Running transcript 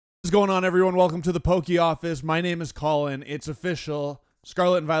going on, everyone? Welcome to the Pokey Office. My name is Colin. It's official.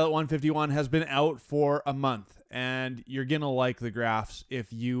 Scarlet and Violet 151 has been out for a month, and you're going to like the graphs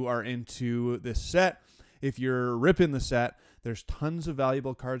if you are into this set. If you're ripping the set, there's tons of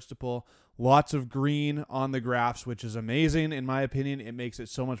valuable cards to pull. Lots of green on the graphs, which is amazing. In my opinion, it makes it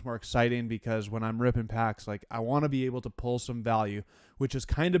so much more exciting because when I'm ripping packs, like, I want to be able to pull some value, which has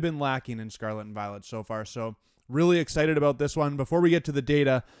kind of been lacking in Scarlet and Violet so far. So really excited about this one. Before we get to the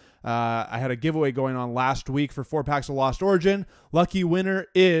data, I had a giveaway going on last week for 4 packs of Lost Origin. Lucky winner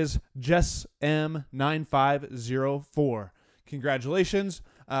is Jess M9504. Congratulations.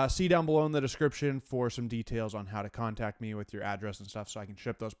 See down below in the description for some details on how to contact me with your address and stuff so I can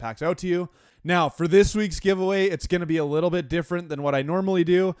ship those packs out to you. Now, for this week's giveaway, it's going to be a little bit different than what I normally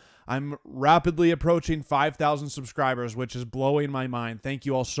do. I'm rapidly approaching 5,000 subscribers, which is blowing my mind. Thank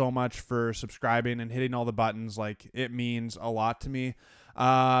you all so much for subscribing and hitting all the buttons. Like, it means a lot to me.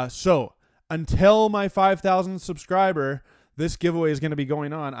 So until my 5,000 subscriber, this giveaway is going to be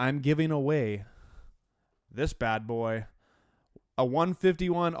going on. I'm giving away this bad boy, a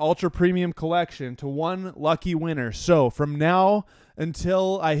 151 Ultra Premium Collection, to one lucky winner. So from now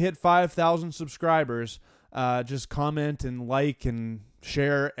until I hit 5,000 subscribers, just comment and like and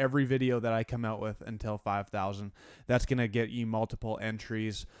share every video that I come out with until 5,000. That's going to get you multiple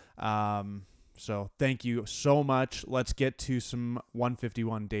entries. So thank you so much. Let's get to some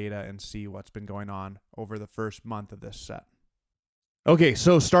 151 data and see what's been going on over the first month of this set. Okay,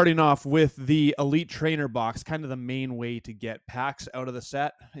 so starting off with the Elite Trainer box, kind of the main way to get packs out of the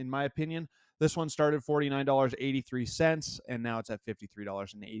set, in my opinion. This one started $49.83, and now it's at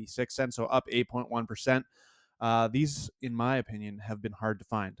 $53.86, so up 8.1%. These, in my opinion, have been hard to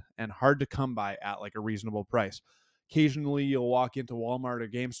find and hard to come by at like a reasonable price. Occasionally, you'll walk into Walmart or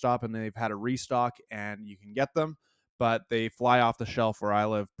GameStop, and they've had a restock, and you can get them, but they fly off the shelf where I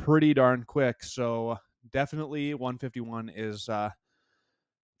live pretty darn quick, so definitely 151 is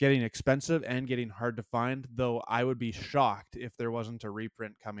getting expensive and getting hard to find, though I would be shocked if there wasn't a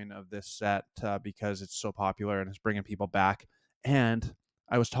reprint coming of this set because it's so popular and it's bringing people back. And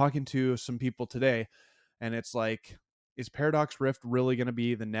I was talking to some people today, and it's like, is Paradox Rift really going to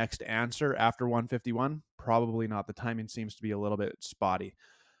be the next answer after 151? Probably not. The timing seems to be a little bit spotty.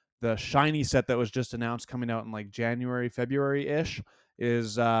 The shiny set that was just announced coming out in like January, February-ish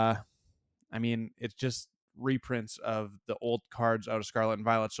is, I mean, it's just reprints of the old cards out of Scarlet and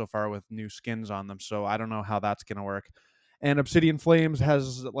Violet so far with new skins on them, so I don't know how that's going to work. And Obsidian Flames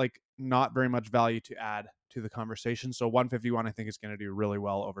has like not very much value to add to the conversation, so 151 I think is going to do really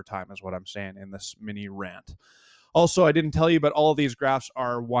well over time is what I'm saying in this mini rant. Also, I didn't tell you, but all of these graphs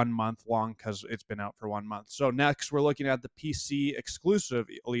are 1 month long because it's been out for 1 month. So next we're looking at the PC exclusive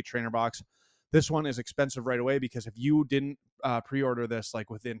Elite Trainer box. This one is expensive right away because if you didn't pre-order this like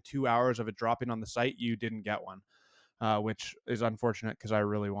within 2 hours of it dropping on the site, you didn't get one, which is unfortunate because I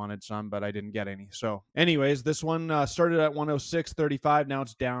really wanted some, but I didn't get any. So anyways, this one started at 106.35. Now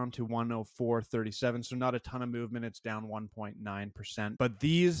it's down to 104.37. So not a ton of movement. It's down 1.9%. But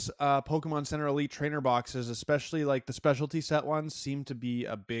these Pokemon Center Elite Trainer boxes, especially like the specialty set ones, seem to be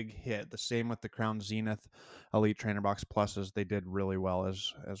a big hit. The same with the Crown Zenith Elite Trainer Box Pluses. They did really well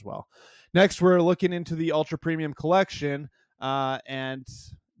as well. Next, we're looking into the Ultra Premium Collection, and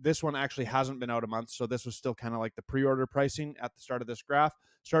this one actually hasn't been out a month, so this was still kind of like the pre-order pricing at the start of this graph.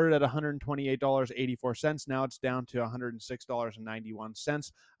 Started at $128.84. Now it's down to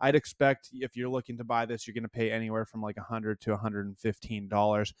 $106.91. I'd expect if you're looking to buy this, you're going to pay anywhere from like $100 to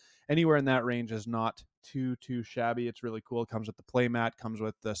 $115. Anywhere in that range is not too shabby. It's really cool. It comes with the playmat, comes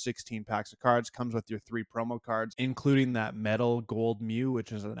with the 16 packs of cards, comes with your 3 promo cards, including that metal gold Mew,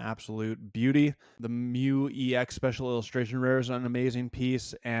 which is an absolute beauty. The Mew EX Special Illustration Rare is an amazing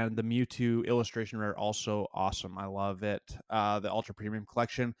piece, and the Mewtwo Illustration Rare also awesome. I love it. The Ultra Premium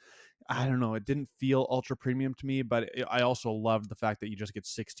Collection, I don't know, it didn't feel ultra premium to me, but I also loved the fact that you just get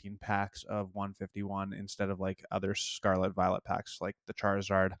 16 packs of 151 instead of like other Scarlet Violet packs like the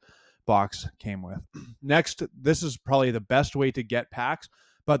Charizard box came with. Next, this is probably the best way to get packs,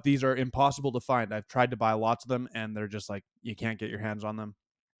 but these are impossible to find. I've tried to buy lots of them, and they're just like, you can't get your hands on them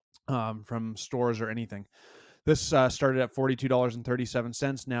from stores or anything. This started at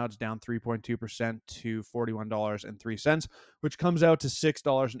 $42.37. Now it's down 3.2% to $41.03, which comes out to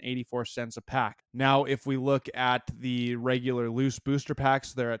 $6.84 a pack. Now, if we look at the regular loose booster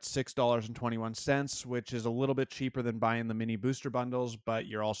packs, they're at $6.21, which is a little bit cheaper than buying the mini booster bundles, but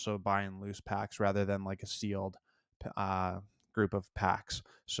you're also buying loose packs rather than like a sealed group of packs.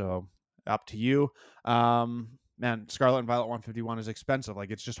 So up to you. Man, Scarlet and Violet 151 is expensive. Like,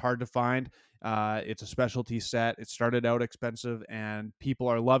 it's just hard to find. It's a specialty set. It started out expensive, and people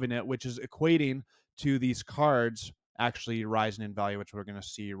are loving it, which is equating to these cards actually rising in value, which we're going to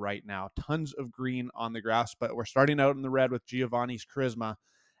see right now. Tons of green on the graphs, but we're starting out in the red with Giovanni's Charisma.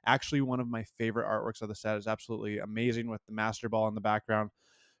 Actually, one of my favorite artworks of the set. Is absolutely amazing with the Master Ball in the background.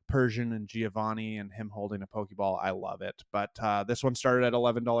 Persian and Giovanni and him holding a Pokeball. I love it. But this one started at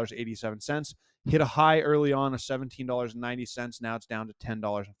 $11.87. Hit a high early on of $17.90. Now it's down to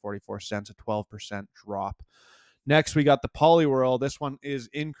 $10.44, a 12% drop. Next, we got the Poliwhirl. This one is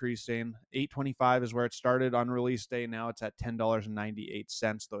increasing. $8.25 is where it started on release day. Now it's at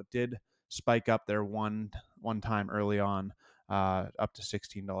 $10.98, though it did spike up there one time early on, up to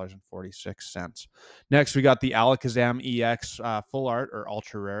 $16.46. Next, we got the Alakazam EX Full Art, or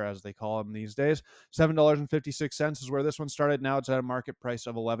Ultra Rare as they call them these days. $7.56 is where this one started. Now it's at a market price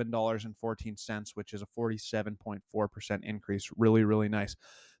of $11.14, which is a 47.4% increase. Really, really nice.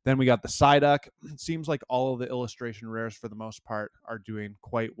 Then we got the Psyduck. It seems like all of the illustration rares, for the most part, are doing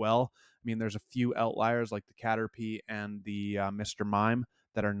quite well. I mean, there's a few outliers like the Caterpie and the Mr. Mime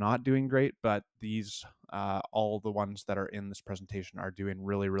that are not doing great, but these, all the ones that are in this presentation are doing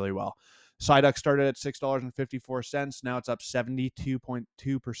really, really well. Psyduck started at $6.54. Now it's up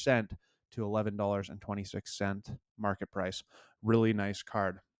 72.2% to $11.26 market price. Really nice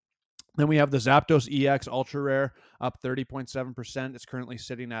card. Then we have the Zapdos EX Ultra Rare, up 30.7%. It's currently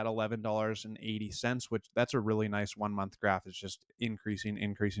sitting at $11.80, which that's a really nice 1 month graph. It's just increasing.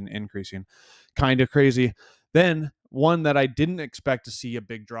 Kind of crazy. Then one that I didn't expect to see a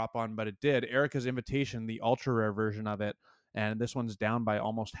big drop on, but it did. Erica's Invitation, the Ultra Rare version of it. And this one's down by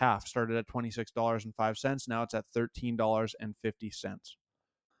almost half. Started at $26.05. Now it's at $13.50.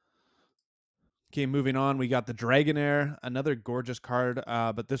 Okay, moving on, we got the Dragonair, another gorgeous card,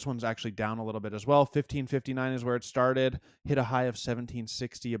 but this one's actually down a little bit as well. $15.59 is where it started. Hit a high of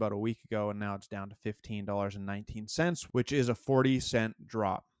 $17.60 about a week ago, and now it's down to $15.19, which is a 40-cent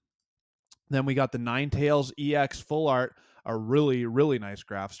drop. Then we got the Ninetales EX Full Art, a really, really nice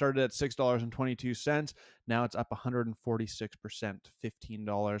graph. Started at $6.22. Now it's up 146% to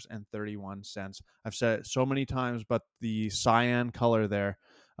 $15.31. I've said it so many times, but the cyan color there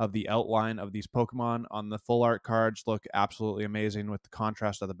of the outline of these Pokemon on the full art cards look absolutely amazing with the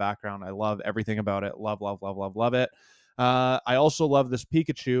contrast of the background. I love everything about it. Love it. I also love this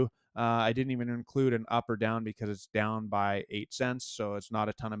Pikachu. I didn't even include an up or down because it's down by 8 cents, so it's not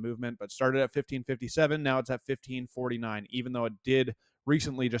a ton of movement, but started at $15.57. Now it's at $15.49, even though it did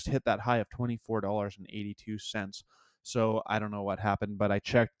recently just hit that high of $24.82. So I don't know what happened, but I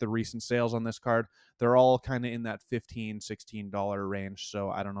checked the recent sales on this card. They're all kind of in that $15, $16 range,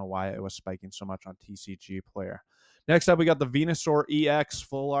 so I don't know why it was spiking so much on TCG Player. Next up, we got the Venusaur EX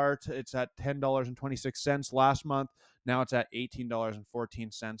Full Art. It's at $10.26 last month. Now it's at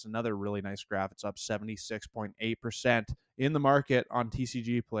 $18.14. Another really nice graph. It's up 76.8% in the market on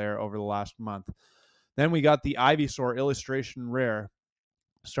TCG Player over the last month. Then we got the Ivysaur Illustration Rare.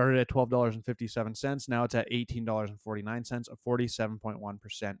 Started at $12.57. Now it's at $18.49, a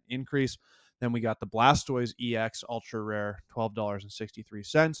 47.1% increase. Then we got the Blastoise EX Ultra Rare,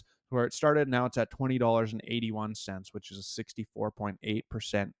 $12.63, where it started. Now it's at $20.81, which is a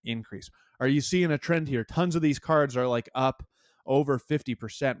 64.8% increase. Are you seeing a trend here? Tons of these cards are like up over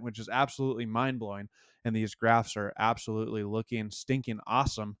 50%, which is absolutely mind-blowing. And these graphs are absolutely looking stinking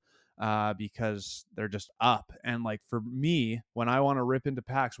awesome. Because they're just up. And like for me, when I want to rip into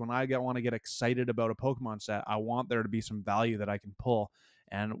packs, when I want to get excited about a Pokemon set, I want there to be some value that I can pull.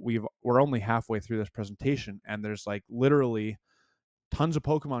 And we're only halfway through this presentation, and there's like literally tons of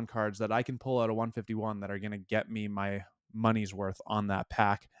Pokemon cards that I can pull out of 151 that are going to get me my money's worth on that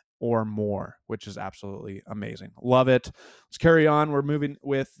pack or more, which is absolutely amazing. Love it. Let's carry on. We're moving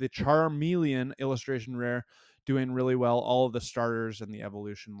with the Charmeleon Illustration Rare, doing really well. All of the starters and the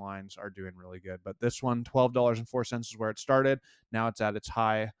evolution lines are doing really good. But this one, $12.04 is where it started. Now it's at its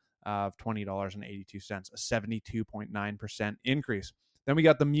high of $20.82, a 72.9% increase. Then we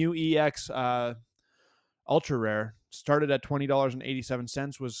got the Mew EX Ultra Rare. Started at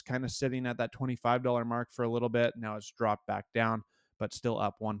 $20.87, was kind of sitting at that $25 mark for a little bit. Now it's dropped back down, but still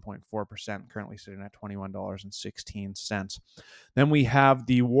up 1.4%, currently sitting at $21.16. Then we have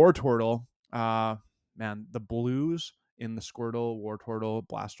the Wartortle. Man, the blues in the Squirtle, Wartortle,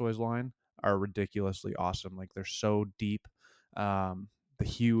 Blastoise line are ridiculously awesome. Like, they're so deep. The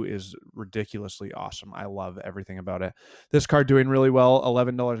hue is ridiculously awesome. I love everything about it. This card doing really well.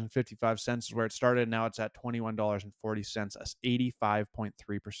 $11.55 is where it started. Now it's at $21.40, a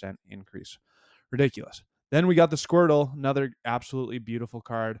 85.3% increase. Ridiculous. Then we got the Squirtle, another absolutely beautiful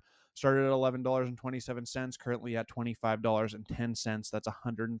card. Started at $11.27, currently at $25.10. That's a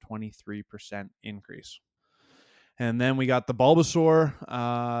 123% increase. And then we got the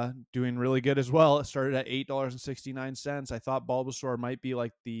Bulbasaur doing really good as well. It started at $8.69. I thought Bulbasaur might be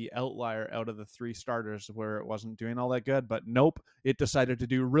like the outlier out of the 3 starters where it wasn't doing all that good, but nope, it decided to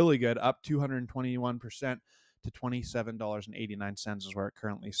do really good, up 221% to $27.89 is where it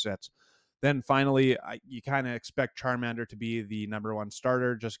currently sits. Then finally, you kind of expect Charmander to be the #1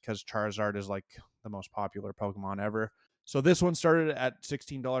 starter just because Charizard is like the most popular Pokemon ever. So this one started at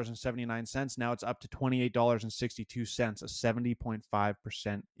 $16.79. Now it's up to $28.62, a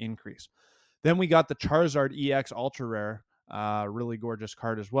 70.5% increase. Then we got the Charizard EX Ultra Rare, really gorgeous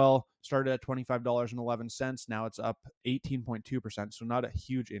card as well. Started at $25.11. Now it's up 18.2%. So not a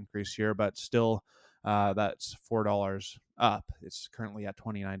huge increase here, but still that's $4 up. It's currently at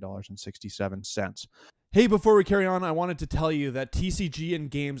 $29.67. Hey, before we carry on, I wanted to tell you that TCG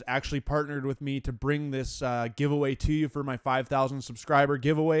and Games actually partnered with me to bring this giveaway to you for my 5,000 subscriber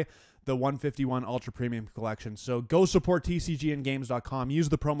giveaway, the 151 Ultra Premium Collection. So go support TCGandGames.com. Use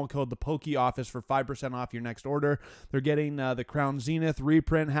the promo code ThePokeOffice for 5% off your next order. They're getting the Crown Zenith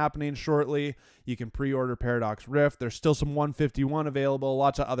reprint happening shortly. You can pre-order Paradox Rift. There's still some 151 available,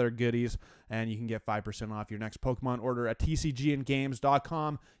 lots of other goodies, and you can get 5% off your next Pokemon order at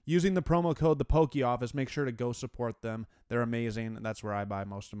TCGandGames.com using the promo code ThePokeOffice. Make sure to go support them. They're amazing, and that's where I buy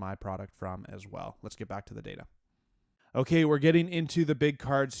most of my product from as well. Let's get back to the data. Okay, we're getting into the big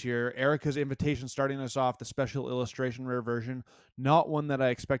cards here. Erica's Invitation starting us off, the special illustration rare version. Not one that I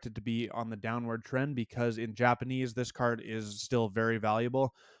expected to be on the downward trend because in Japanese, this card is still very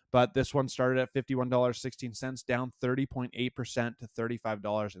valuable. But this one started at $51.16, down 30.8% to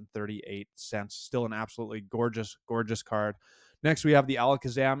 $35.38. Still an absolutely gorgeous, gorgeous card. Next, we have the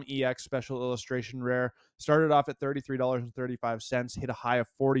Alakazam EX Special Illustration Rare. Started off at $33.35, hit a high of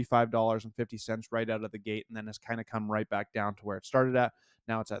 $45.50 right out of the gate, and then has kind of come right back down to where it started at.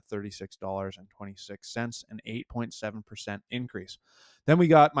 Now it's at $36.26, an 8.7% increase. Then we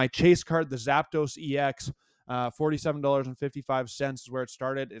got my chase card, the Zapdos EX. $47.55 is where it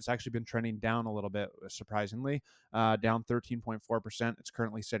started. It's actually been trending down a little bit, surprisingly, down 13.4%. It's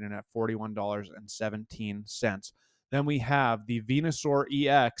currently sitting at $41.17. Then we have the Venusaur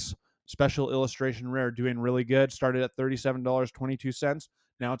EX Special Illustration Rare doing really good. Started at $37.22.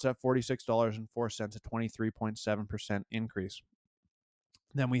 Now it's at $46.04, a 23.7% increase.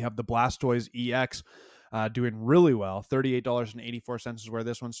 Then we have the Blastoise EX doing really well. $38.84 is where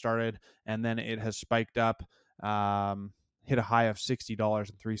this one started, and then it has spiked up, hit a high of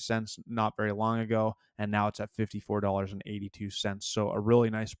 $60.03 not very long ago, and now it's at $54.82. So a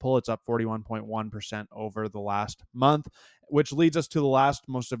really nice pull. It's up 41.1% over the last month, which leads us to the last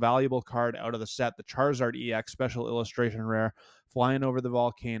most valuable card out of the set, the Charizard EX Special Illustration Rare. Flying over the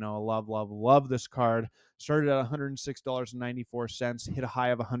volcano. Love, love, love this card. Started at $106.94, hit a high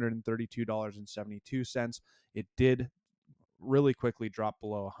of $132.72. It did really quickly drop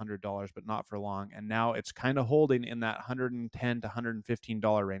below $100, but not for long. And now it's kind of holding in that $110 to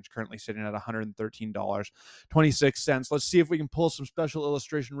 $115 range, currently sitting at $113.26. Let's see if we can pull some special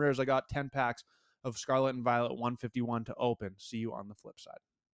illustration rares. I got 10 packs of Scarlet and Violet 151 to open. See you on the flip side.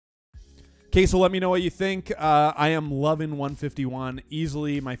 Okay, so let me know what you think. I am loving 151.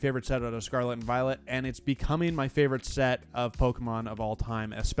 Easily my favorite set out of Scarlet and Violet, and it's becoming my favorite set of Pokemon of all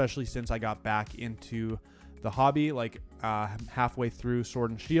time, especially since I got back into the hobby, like halfway through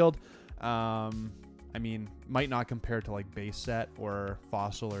Sword and Shield. I mean, might not compare to like base set or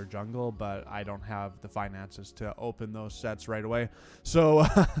Fossil or Jungle, but I don't have the finances to open those sets right away. So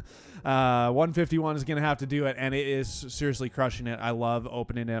 151 is going to have to do it, and it is seriously crushing it. I love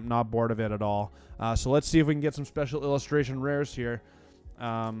opening it. I'm not bored of it at all. So let's see if we can get some special illustration rares here.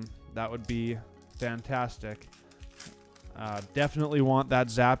 That would be fantastic. Definitely want that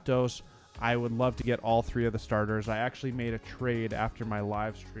Zapdos. I would love to get all 3 of the starters. I actually made a trade after my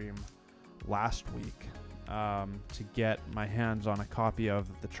live stream last week to get my hands on a copy of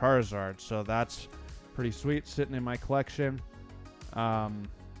the Charizard, so that's pretty sweet, sitting in my collection.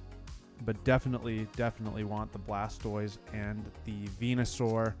 But definitely want the Blastoise and the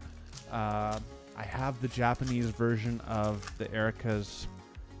Venusaur. I have the Japanese version of the Erica's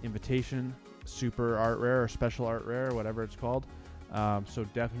Invitation Super Art Rare or Special Art Rare, whatever it's called. So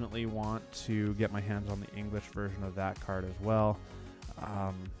definitely want to get my hands on the English version of that card as well.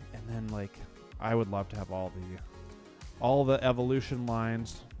 And then like I would love to have all the evolution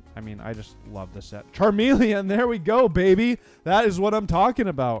lines. I mean, I just love the set. Charmeleon, there we go, baby. That is what I'm talking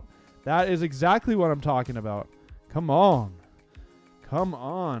about. That is exactly what I'm talking about. Come on. Come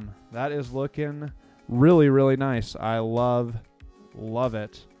on. That is looking really, really nice. I love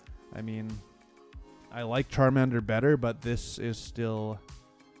it. I mean, I like Charmander better, but this is still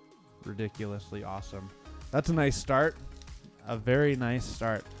ridiculously awesome. That's a nice start. A very nice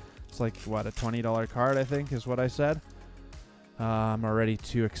start. It's like, what, a $20 card, I think, is what I said. I'm already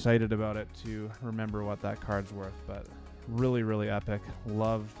too excited about it to remember what that card's worth, but really, really epic.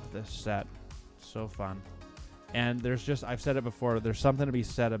 Love this set. So fun. And there's just, I've said it before, there's something to be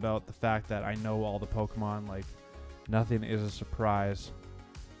said about the fact that I know all the Pokemon, like, nothing is a surprise,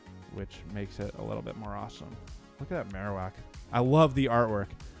 which makes it a little bit more awesome. Look at that Marowak. I love the artwork.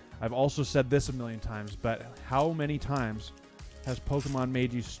 I've also said this a million times, but how many times has Pokemon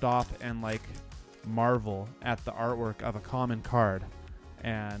made you stop and, like, marvel at the artwork of a common card?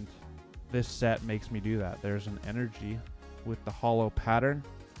 And this set makes me do that. There's an energy with the hollow pattern.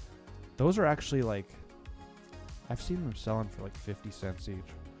 Those are actually, like, I've seen them selling for like 50 cents each,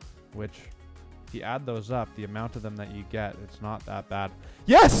 which if you add those up, the amount of them that you get, it's not that bad.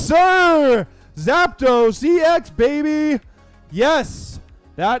 Yes, sir! Zapdos EX, baby! Yes!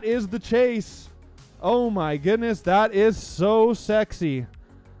 That is the chase. Oh my goodness, that is so sexy.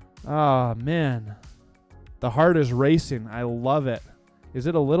 Ah, man. The heart is racing. I love it. Is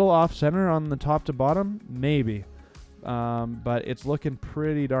it a little off-center on the top to bottom? Maybe. But it's looking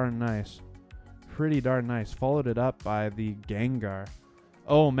pretty darn nice. Pretty darn nice. Followed it up by the Gengar.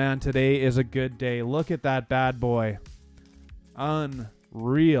 Oh man, today is a good day. Look at that bad boy.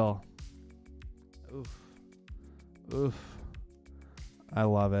 Unreal. Oof. Oof. I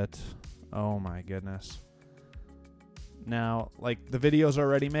love it. Oh my goodness. Now, like, the video's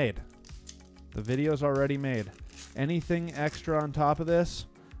already made. The video's already made. Anything extra on top of this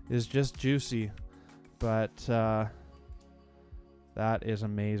is just juicy. But, that is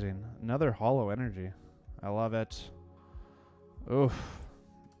amazing. Another hollow energy. I love it. Oof.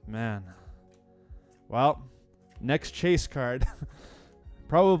 Man. Well, next chase card.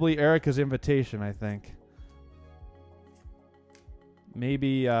 Probably Erica's Invitation, I think.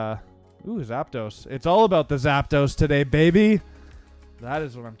 Maybe, ooh, Zapdos. It's all about the Zapdos today, baby. That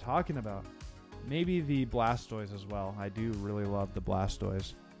is what I'm talking about. Maybe the Blastoise as well. I do really love the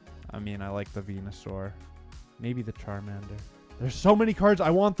Blastoise. I mean, I like the Venusaur. Maybe the Charmander. There's so many cards. I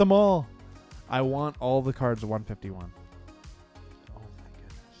want them all. I want all the cards of 151. Oh my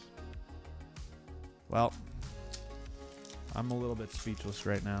goodness. Well, I'm a little bit speechless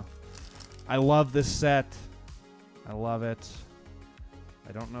right now. I love this set. I love it.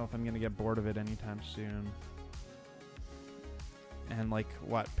 I don't know if I'm going to get bored of it anytime soon. And like,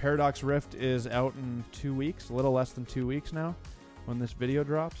 what? Paradox Rift is out in 2 weeks. A little less than 2 weeks now when this video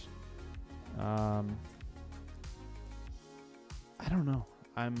drops. I don't know.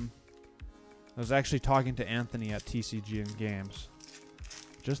 I was actually talking to Anthony at TCG and Games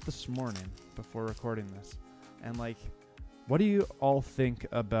just this morning before recording this. And like, what do you all think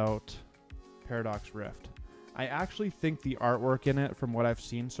about Paradox Rift? I actually think the artwork in it, from what I've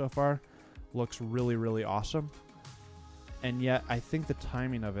seen so far, looks really, really awesome. And yet, I think the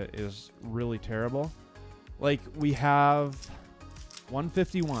timing of it is really terrible. Like, we have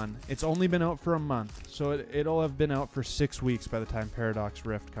 151. It's only been out for a month, so it'll have been out for 6 weeks by the time Paradox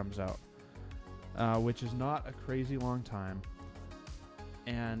Rift comes out, which is not a crazy long time.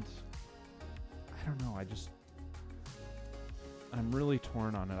 And I don't know. I'm really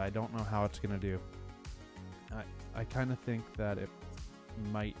torn on it. I don't know how it's going to do. I kind of think that it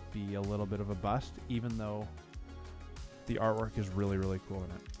might be a little bit of a bust, even though the artwork is really, really cool in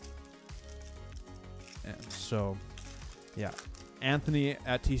it. And so, yeah. Anthony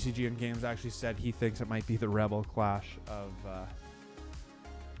at TCG and Games actually said he thinks it might be the Rebel Clash of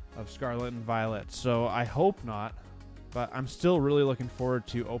Scarlet and Violet. So I hope not, but I'm still really looking forward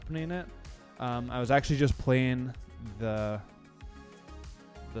to opening it. I was actually just playing the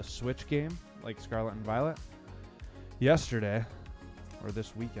Switch game, like Scarlet and Violet, yesterday, or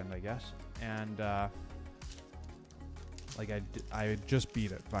this weekend, I guess. And like I just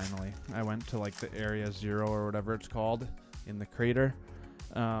beat it finally. I went to like the Area 0 or whatever it's called in the crater.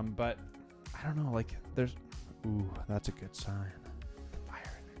 But I don't know, like there's, ooh, that's a good sign. Fire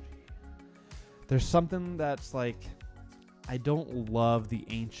energy. There's something that's like, I don't love the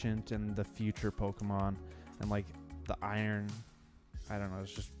ancient and the future Pokemon and like the iron. I don't know.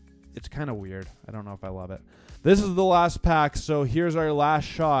 It's kind of weird. I don't know if I love it. This is the last pack, so here's our last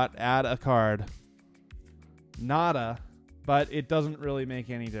shot at a card. Nada, but it doesn't really make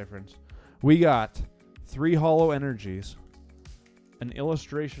any difference. We got 3 hollow energies, an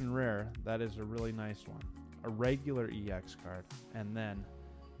illustration rare, that is a really nice one, a regular EX card, and then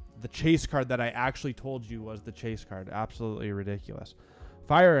the chase card that I actually told you was the chase card. Absolutely ridiculous.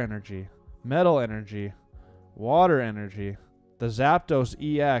 Fire energy, metal energy, water energy, the Zapdos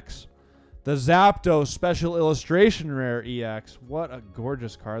EX, the Zapdos Special Illustration Rare EX. What a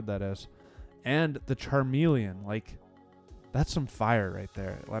gorgeous card that is. And the Charmeleon. Like, that's some fire right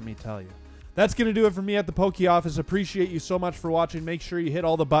there, let me tell you. That's going to do it for me at the Poke Office. Appreciate you so much for watching. Make sure you hit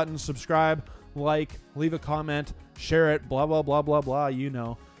all the buttons, subscribe, like, leave a comment, share it, blah, blah, blah, blah, blah, you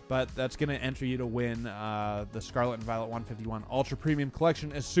know. But that's going to enter you to win the Scarlet and Violet 151 Ultra Premium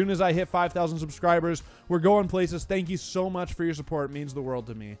Collection. As soon as I hit 5,000 subscribers, we're going places. Thank you so much for your support. It means the world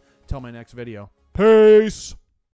to me. Till my next video. Peace!